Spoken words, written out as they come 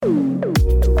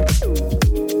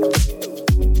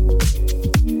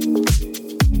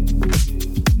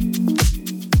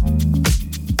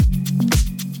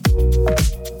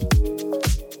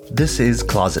This is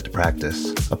Closet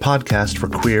Practice, a podcast for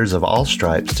queers of all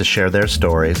stripes to share their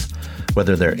stories,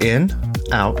 whether they're in,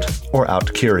 out, or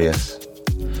out curious.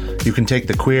 You can take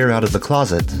the queer out of the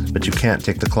closet, but you can't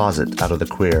take the closet out of the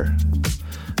queer.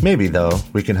 Maybe, though,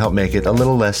 we can help make it a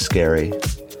little less scary.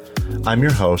 I'm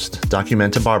your host,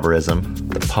 Documenta Barbarism,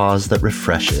 the pause that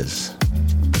refreshes.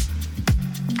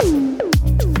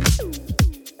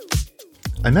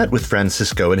 I met with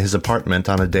Francisco in his apartment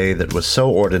on a day that was so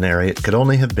ordinary it could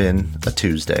only have been a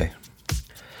Tuesday.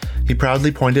 He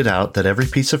proudly pointed out that every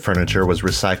piece of furniture was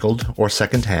recycled or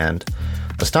second-hand,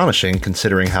 astonishing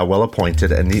considering how well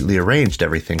appointed and neatly arranged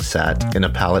everything sat in a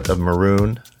palette of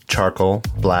maroon, charcoal,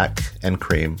 black, and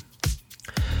cream.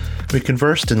 We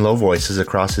conversed in low voices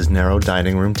across his narrow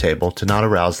dining room table to not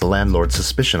arouse the landlord's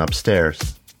suspicion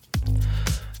upstairs.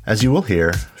 As you will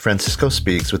hear, Francisco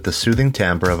speaks with the soothing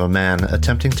timbre of a man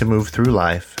attempting to move through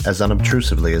life as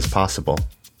unobtrusively as possible.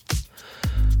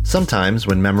 Sometimes,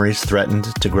 when memories threatened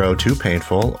to grow too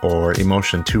painful or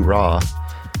emotion too raw,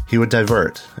 he would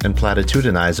divert and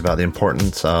platitudinize about the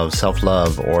importance of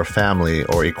self-love or family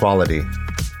or equality.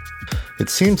 It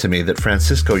seemed to me that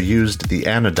Francisco used the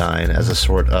anodyne as a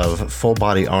sort of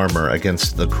full-body armor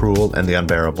against the cruel and the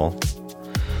unbearable.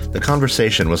 The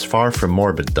conversation was far from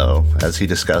morbid, though, as he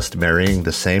discussed marrying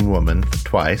the same woman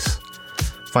twice,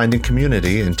 finding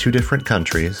community in two different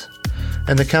countries,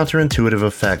 and the counterintuitive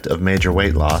effect of major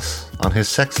weight loss on his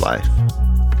sex life.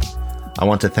 I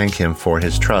want to thank him for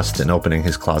his trust in opening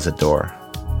his closet door.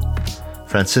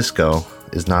 Francisco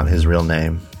is not his real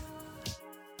name.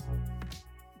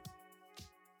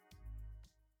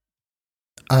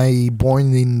 I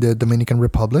born in the Dominican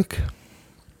Republic,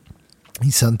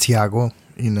 in Santiago,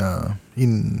 in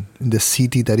the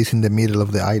city that is in the middle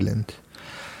of the island,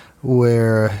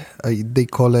 where they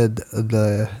call it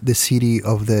the city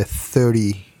of the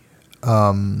 30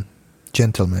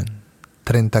 gentlemen,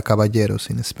 30 caballeros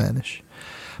in Spanish.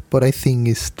 But I think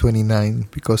it's 29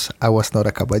 because I was not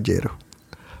a caballero.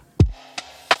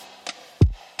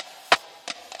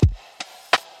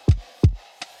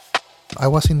 I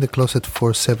was in the closet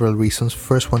for several reasons.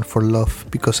 First one, for love,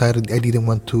 because I didn't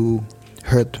want to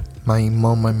hurt my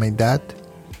mom and my dad.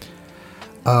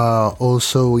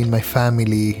 Also, in my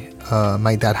family,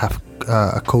 my dad have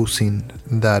a cousin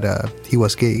that he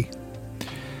was gay,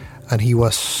 and he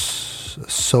was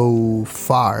so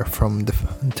far from the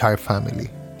entire family.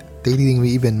 They didn't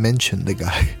even mention the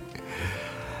guy.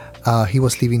 He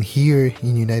was living here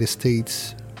in the United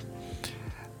States,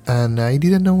 and I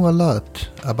didn't know a lot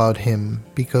about him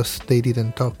because they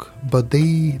didn't talk, but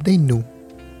they knew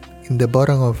in the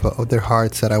bottom of their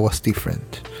hearts that I was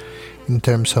different in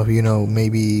terms of,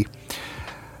 maybe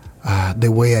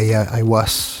the way I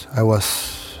was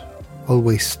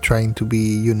always trying to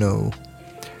be,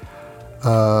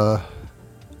 the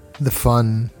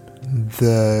fun,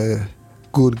 the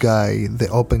good guy, the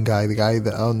open guy, the guy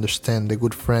that I understand, the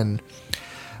good friend.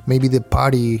 Maybe the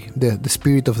party, the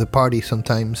spirit of the party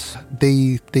sometimes,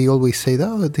 they always say,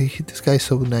 oh, this guy's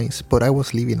so nice, but I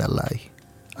was living a lie.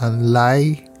 And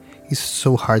lie is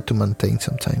so hard to maintain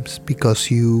sometimes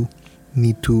because you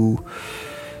need to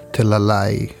tell a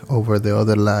lie over the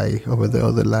other lie, over the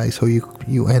other lie. So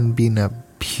you end being a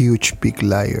huge, big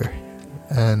liar.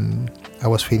 And I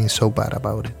was feeling so bad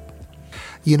about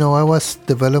it. I was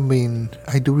developing,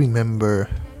 I do remember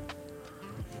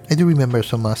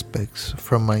some aspects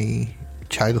from my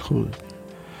childhood.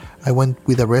 I went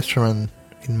with a restaurant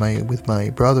with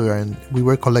my brother, and we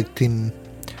were collecting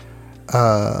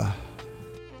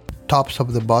tops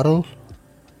of the bottle.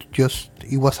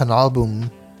 It was an album.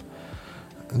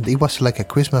 It was like a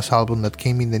Christmas album that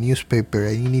came in the newspaper,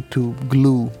 and you need to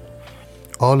glue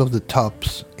all of the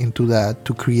tops into that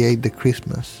to create the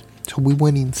Christmas. So we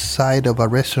went inside of a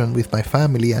restaurant with my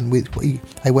family, and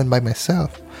I went by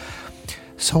myself.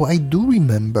 So I do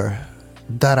remember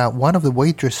that one of the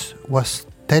waiters was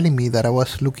telling me that I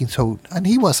was looking so, and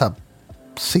he was a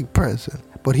sick person,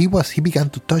 but he began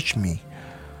to touch me.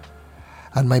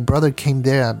 And my brother came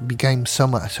there and became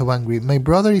so angry. My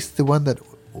brother is the one that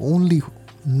only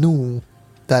knew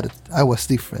that I was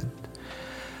different.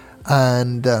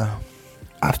 And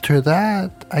after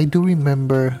that, I do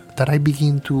remember that I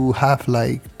began to have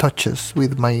touches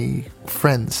with my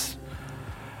friends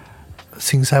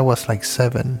since I was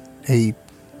 7, 8,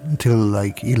 until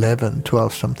 11,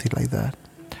 12, something like that.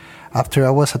 After I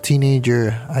was a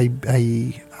teenager, I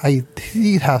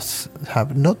did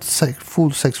have not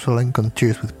full sexual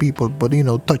encounters with people, but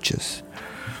touches.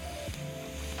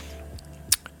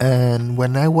 And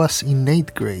when I was in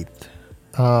 8th grade,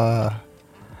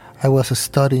 I was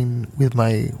studying with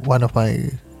one of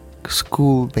my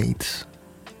schoolmates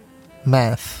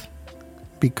math,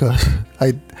 because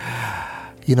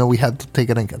we had to take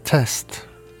a test,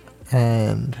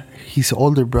 and his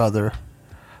older brother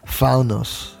found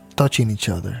us touching each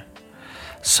other.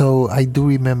 So I do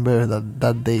remember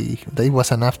that day. That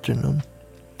was an afternoon.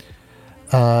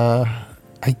 He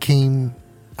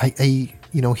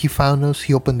found us.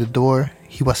 He opened the door.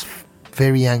 He was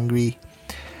very angry.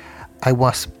 I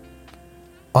was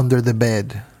under the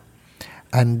bed,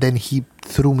 and then he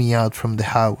threw me out from the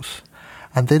house.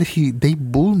 And then they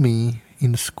bullied me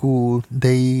in school.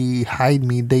 They hide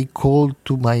me. They called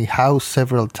to my house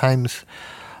several times.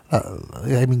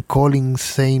 Calling,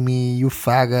 saying me, you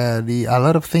faggot, a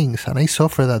lot of things. And I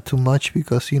suffered that too much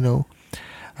because,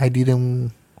 I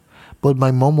didn't. But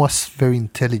my mom was very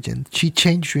intelligent. She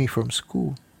changed me from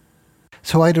school.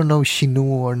 So I don't know if she knew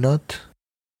or not.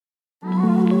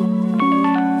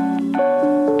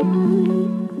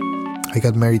 I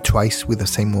got married twice with the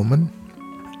same woman.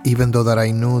 Even though that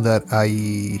I knew that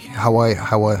how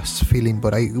I was feeling,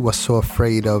 but I was so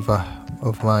afraid of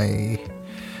my,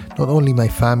 not only my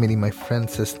family, my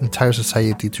friends, the entire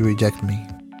society to reject me.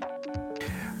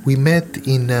 We met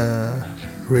in a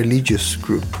religious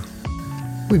group.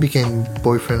 We became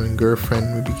boyfriend and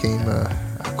girlfriend. We became a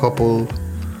couple.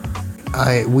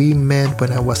 We met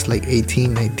when I was like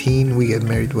 18, 19. We got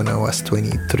married when I was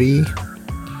 23.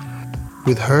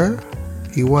 With her,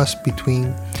 it was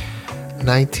between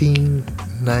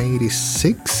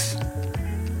 1996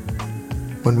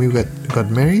 when we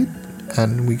got married,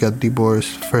 and we got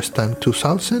divorced first time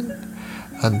 2000,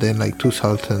 and then like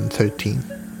 2013.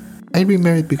 I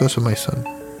remarried because of my son,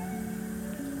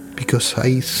 because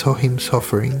I saw him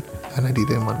suffering and I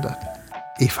didn't want that.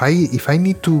 If I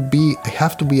need to be, I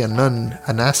have to be an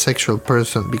asexual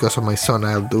person because of my son,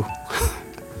 I'll do.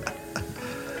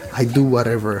 I do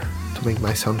whatever to make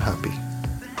my son happy.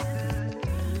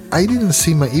 I didn't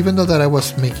see even though that I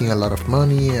was making a lot of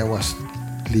money, I was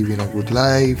living a good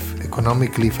life,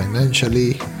 economically,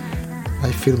 financially,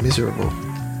 I feel miserable.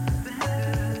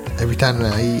 Every time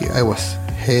I was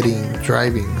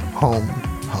driving home,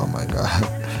 oh my God,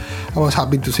 I was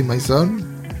happy to see my son,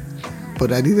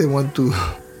 but I didn't want to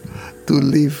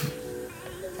live,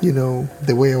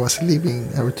 the way I was living.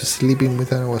 I was sleeping with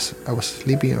her, I was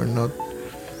sleeping or not.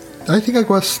 I think I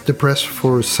was depressed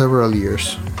for several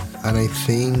years. And I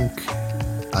think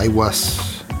I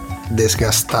was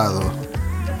desgastado.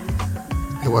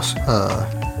 I was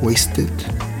wasted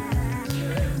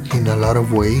in a lot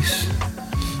of ways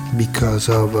because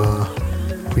of,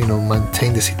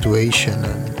 maintain the situation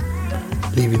and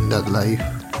living that life.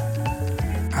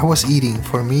 I was eating.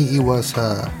 For me, it was...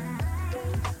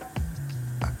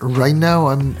 right now,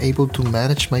 I'm able to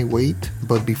manage my weight.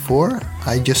 But before,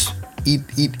 I just eat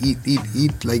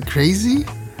like crazy.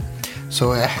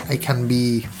 So I can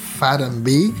be fat and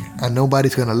big and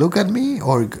nobody's gonna look at me,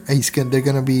 or they're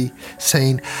gonna be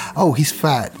saying, oh, he's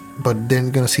fat, but they're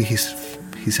gonna see he's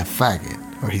a faggot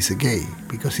or he's a gay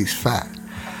because he's fat.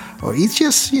 Or it's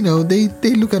just,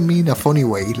 they look at me in a funny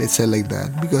way, let's say like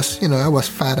that, because, I was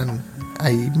fat and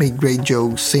I made great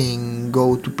jokes, sing,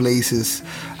 go to places.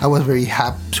 I was very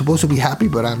happy, supposed to be happy,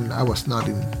 but I was not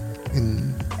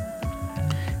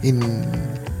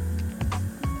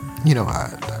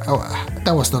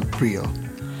that was not real.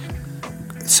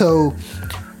 So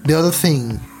the other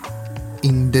thing,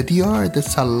 in the DR,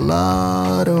 there's a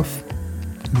lot of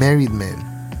married men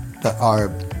that are,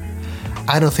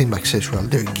 I don't think bisexual,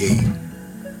 they're gay.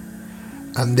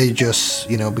 And they just,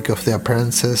 because of their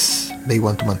appearances, they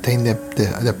want to maintain the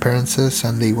appearances,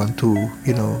 and they want to,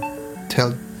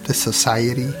 tell the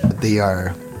society that they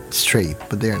are straight,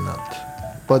 but they are not.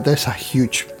 But there's a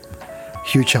huge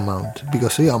amount,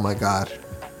 because, oh my God,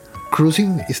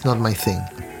 cruising is not my thing.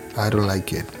 I don't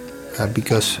like it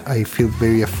because I feel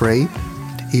very afraid,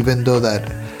 even though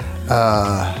that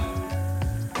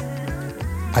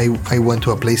I went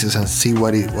to a places and see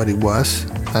what it was,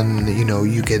 and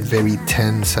you get very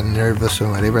tense and nervous or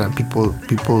whatever, and people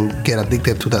get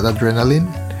addicted to that adrenaline.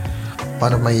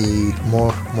 One of my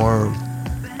more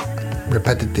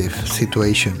repetitive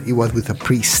situation, it was with a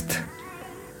priest.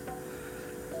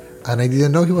 And I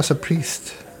didn't know he was a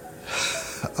priest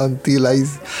until I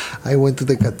went to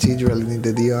the cathedral in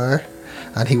the DR,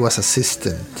 and he was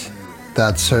assistant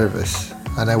that service,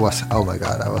 and I was, oh my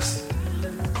God, I was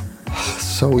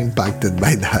so impacted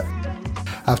by that.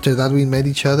 After that, we met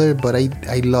each other, but I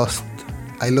lost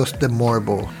the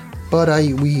morbo. But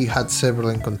we had several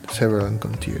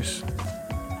encounters.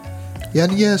 Yeah,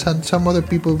 and yes, and some other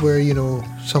people were,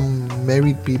 some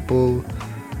married people.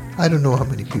 I don't know how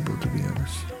many people, to be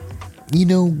honest.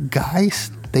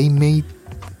 Guys, they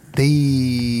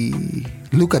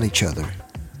look at each other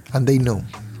and they know.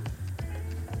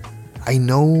 I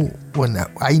know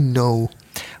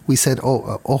we said,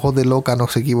 ojo de loca no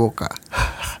se equivoca.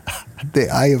 The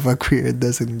eye of a queer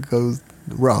doesn't go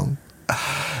wrong.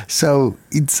 So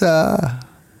it's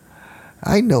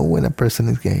I know when a person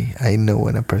is gay. I know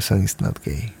when a person is not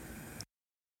gay.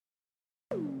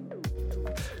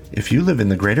 If you live in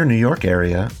the greater New York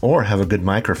area or have a good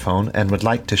microphone and would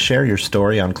like to share your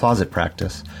story on Closet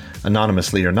Practice,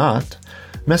 anonymously or not,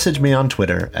 message me on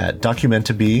Twitter at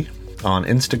DocumentaB, on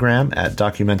Instagram at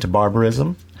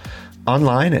DocumentaBarbarism,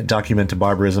 online at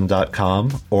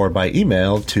documentabarbarism.com, or by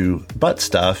email to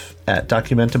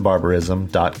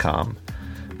buttstuff@documentabarbarism.com,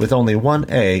 with only one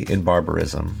A in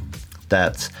barbarism.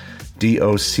 That's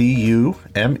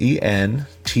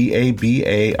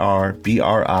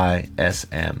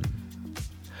DocumentaBarbarism.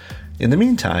 In the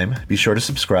meantime, be sure to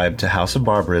subscribe to House of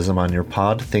Barbarism on your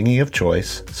pod thingy of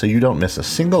choice so you don't miss a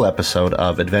single episode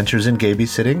of Adventures in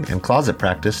Babysitting and Closet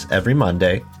Practice every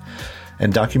Monday,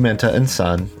 and Documenta and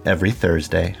Son every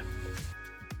Thursday.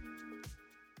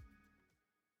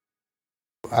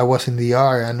 I was in the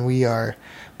ER, and we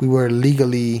were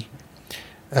legally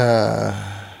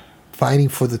fighting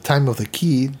for the time of the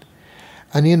kid,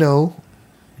 and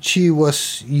she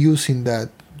was using that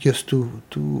just to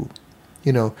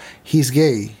he's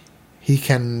gay, he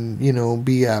can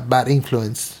be a bad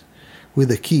influence with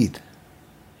the kid,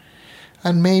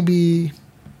 and maybe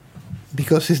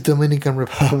because it's Dominican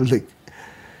Republic,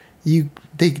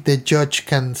 the judge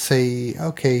can say,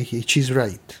 okay, she's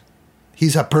right,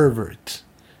 he's a pervert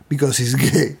because he's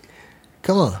gay.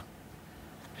 Come on.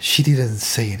 She didn't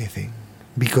say anything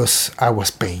because I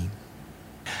was paying,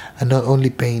 and not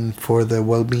only paying for the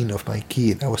well-being of my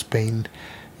kid, I was paying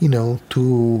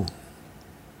to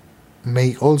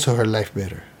make also her life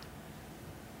better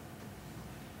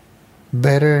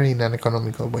in an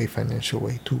economical way, financial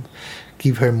way, to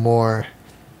give her more,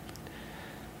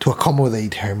 to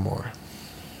accommodate her more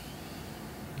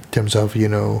in terms of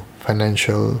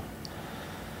financial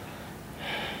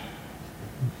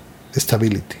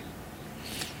stability.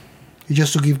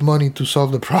 Just to give money to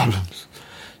solve the problems.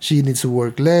 She needs to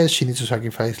work less, she needs to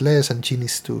sacrifice less, and she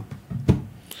needs to.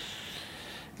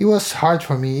 It was hard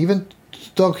for me, even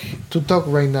to talk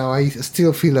right now. I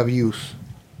still feel abuse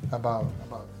about.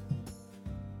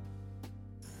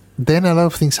 Then a lot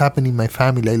of things happened in my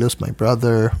family. I lost my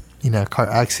brother in a car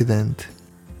accident.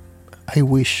 I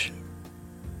wish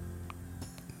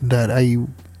that I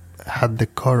had the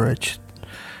courage,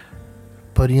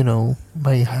 but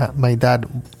my dad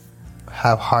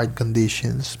have heart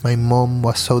conditions. My mom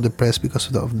was so depressed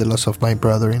because of the loss of my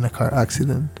brother in a car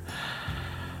accident.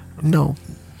 No,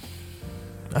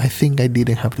 I think I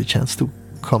didn't have the chance to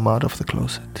come out of the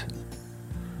closet.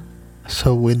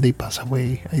 So when they pass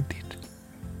away, I did.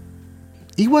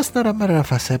 It was not a matter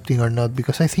of accepting or not,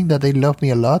 because I think that they love me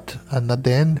a lot, and at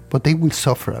the end, but they will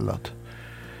suffer a lot.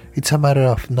 It's a matter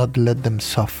of not let them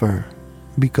suffer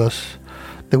because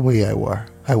the way I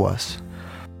was.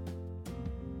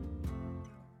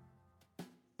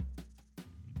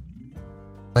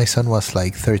 My son was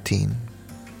like 14,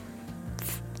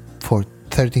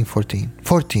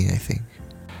 I think,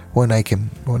 when I came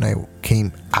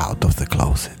out of the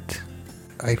closet.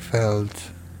 I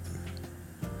felt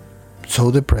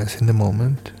so depressed in the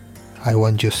moment. I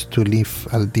want just to live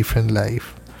a different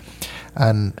life.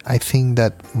 And I think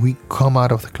that we come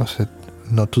out of the closet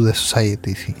not to the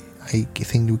society. I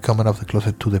think we come out of the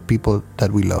closet to the people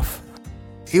that we love.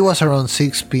 It was around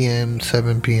 6 p.m.,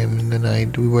 7 p.m. in the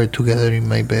night. We were together in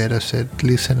my bed. I said,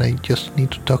 listen, I just need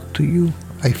to talk to you.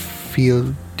 I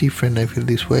feel different. I feel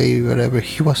this way, whatever.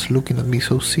 He was looking at me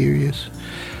so serious.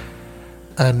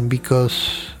 And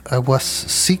because I was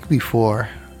sick before,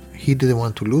 he didn't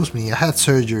want to lose me. I had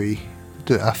surgery.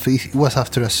 It was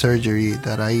after a surgery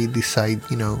that I decided,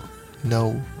 no,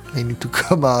 I need to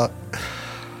come out.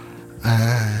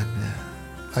 And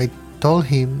I told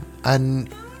him, and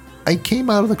I came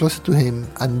out of the closet to him,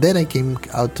 and then I came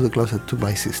out to the closet to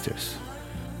my sisters.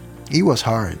 It was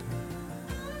hard.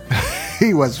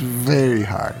 It was very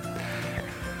hard.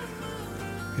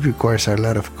 It requires a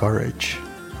lot of courage.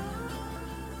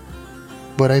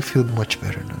 But I feel much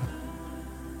better now.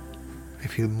 I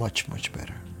feel much, much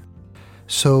better.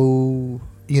 So,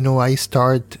 I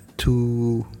start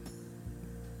to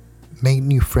make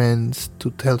new friends, to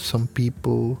tell some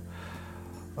people.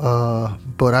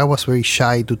 But I was very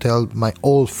shy to tell my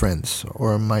old friends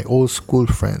or my old school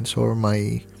friends or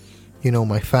my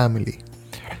family.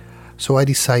 So I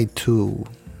decided to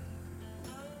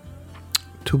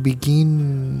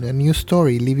begin a new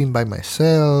story, living by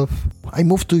myself. I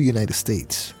moved to the United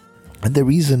States. And the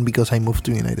reason because I moved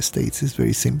to the United States is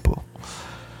very simple.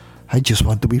 I just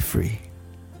want to be free.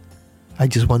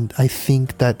 I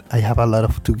think that I have a lot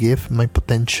of to give. My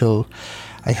potential,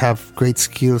 I have great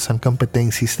skills and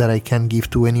competencies that I can give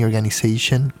to any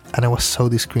organization, and I was so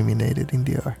discriminated in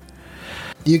DR.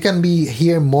 You can be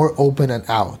here more open and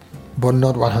out, but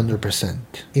not 100%.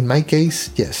 In my case,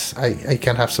 yes, I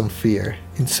can have some fear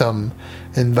in some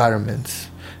environments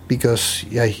because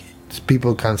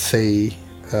people can say,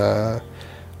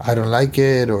 I don't like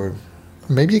it, or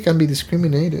maybe I can be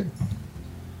discriminated.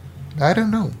 I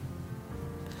don't know.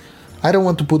 I don't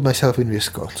want to put myself in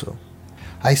risk also.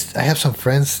 I have some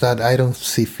friends that I don't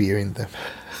see fear in them.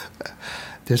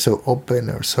 They're so open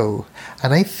or so...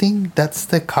 And I think that's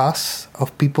the cause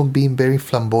of people being very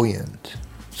flamboyant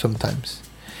sometimes.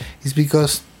 It's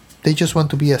because they just want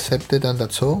to be accepted and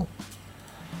that's all.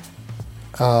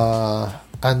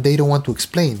 And they don't want to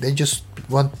explain. They just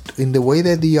want... In the way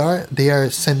that they are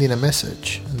sending a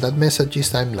message. And that message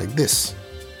is, I'm like this.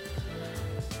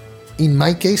 In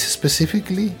my case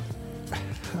specifically,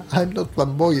 I'm not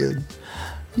flamboyant.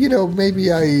 You know,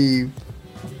 maybe I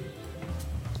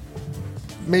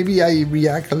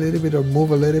react a little bit or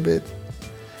move a little bit,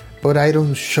 but I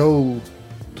don't show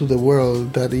to the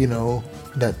world that, you know,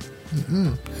 that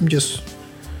I'm just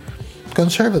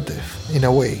conservative in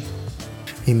a way.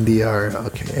 In DR,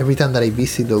 okay, every time that I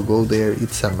visit or go there,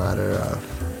 it's a matter of,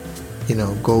 you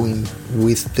know, going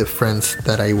with the friends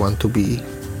that I want to be,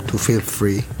 to feel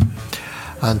free,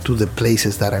 and to the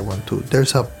places that I want to.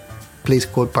 There's a place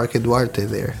called Parque Duarte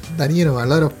there that, you know, a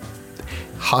lot of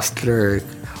hustler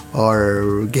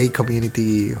or gay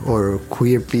community or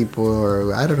queer people,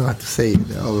 or I don't know how to say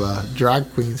it, or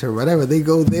drag queens or whatever, they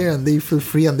go there and they feel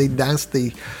free and they dance,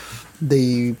 they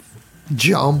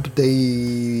jump,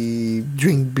 they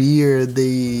drink beer,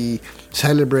 they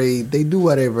celebrate, they do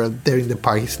whatever there in the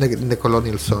park. It's like in the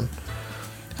colonial zone,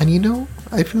 and you know,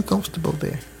 I feel comfortable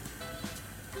there.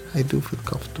 I do feel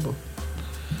comfortable.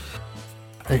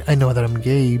 I know that I'm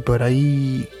gay, but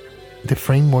the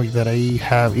framework that I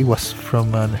have, it was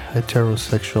from an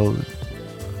heterosexual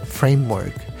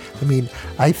framework. I mean,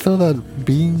 I thought that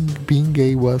being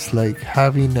gay was like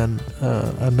having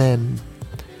a man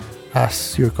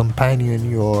as your companion,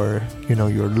 your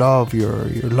love, your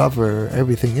lover,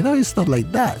 everything. You know, it's not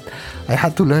like that. I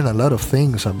had to learn a lot of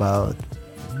things about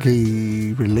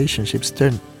gay relationships.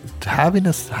 Having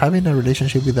a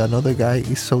relationship with another guy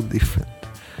is so different.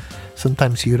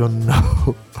 Sometimes you don't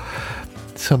know.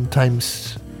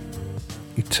 Sometimes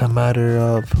it's a matter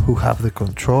of who have the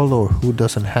control or who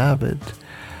doesn't have it.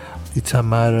 It's a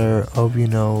matter of, you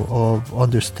know, of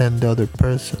understand the other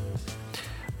person.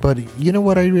 But you know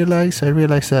what I realized? I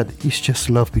realized that it's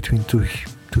just love between two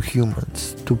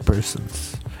humans, two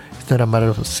persons. It's not a matter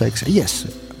of sex. Yes,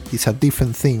 it's a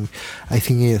different thing. I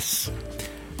think it's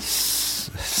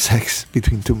sex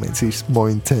between two men is more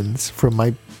intense from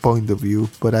my point of view,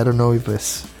 but I don't know if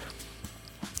it's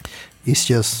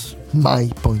just my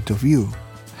point of view.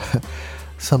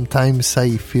 Sometimes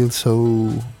I feel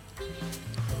so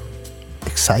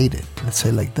excited, let's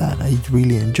say like that. I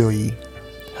really enjoy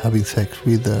having sex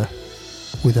with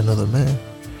another man,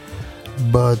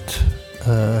 but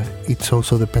it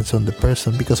also depends on the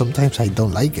person, because sometimes I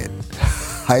don't like it.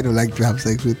 I don't like to have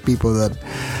sex with people that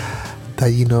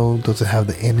you know doesn't have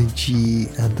the energy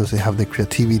and doesn't have the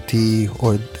creativity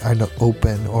or are not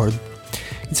open, or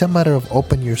it's a matter of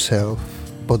open yourself,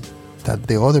 but that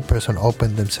the other person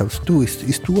open themselves too.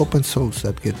 It's two open souls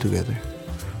that get together.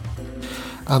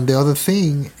 And the other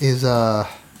thing is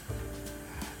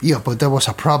but there was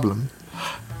a problem,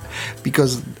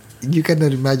 because you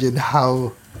cannot imagine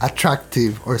how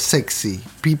attractive or sexy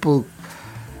people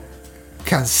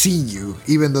can see you,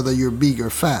 even though that you're big or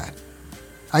fat.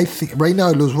 I think right now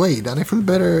I lose weight and I feel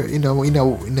better, you know, in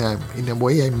a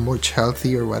way I'm much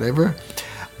healthy or whatever.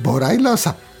 But I lost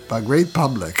a great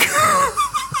public.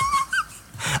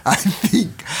 I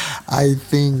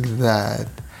think that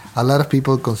a lot of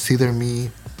people consider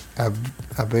me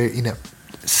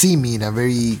see me in a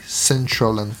very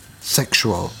sensual and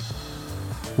sexual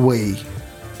way.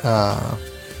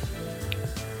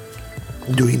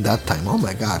 During that time, oh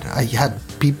my God, I had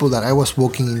people that I was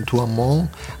walking into a mall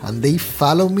and they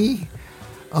follow me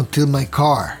until my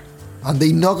car and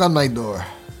they knock on my door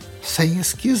saying,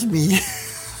 excuse me.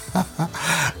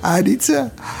 And it's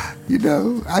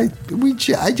I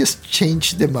just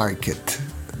changed the market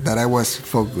that I was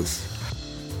focused.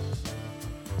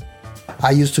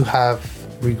 I used to have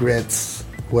regrets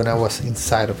when I was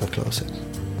inside of a closet,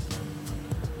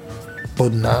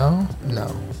 but now,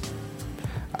 no.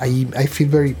 I feel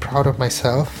very proud of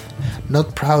myself.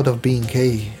 Not proud of being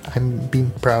gay. I'm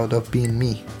being proud of being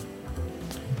me.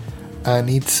 And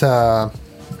it's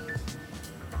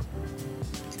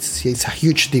it's a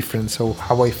huge difference of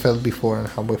how I felt before and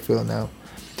how I feel now.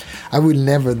 I will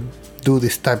never do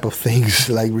this type of things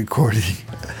like recording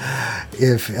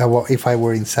if I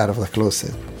were inside of the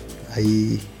closet.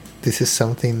 This is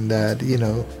something that, you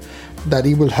know, that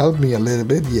it will help me a little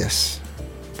bit, yes,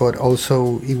 but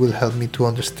also it will help me to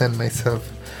understand myself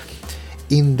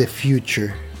in the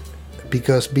future,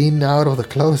 because being out of the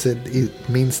closet, it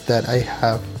means that I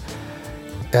have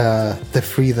the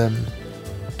freedom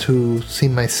to see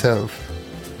myself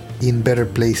in better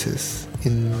places,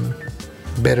 in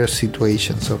better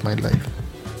situations of my life.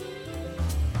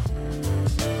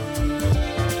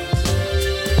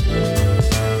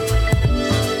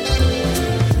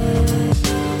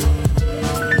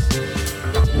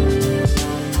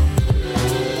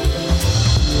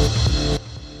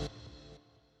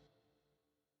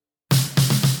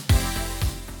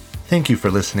 Thank you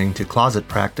for listening to Closet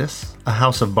Practice, a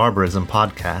House of Barbarism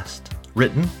podcast,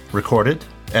 written, recorded,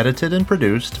 edited, and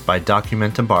produced by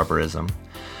Documentum Barbarism,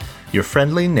 your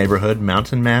friendly neighborhood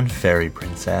mountain man fairy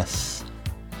princess.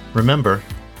 Remember,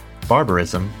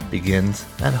 barbarism begins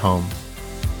at home.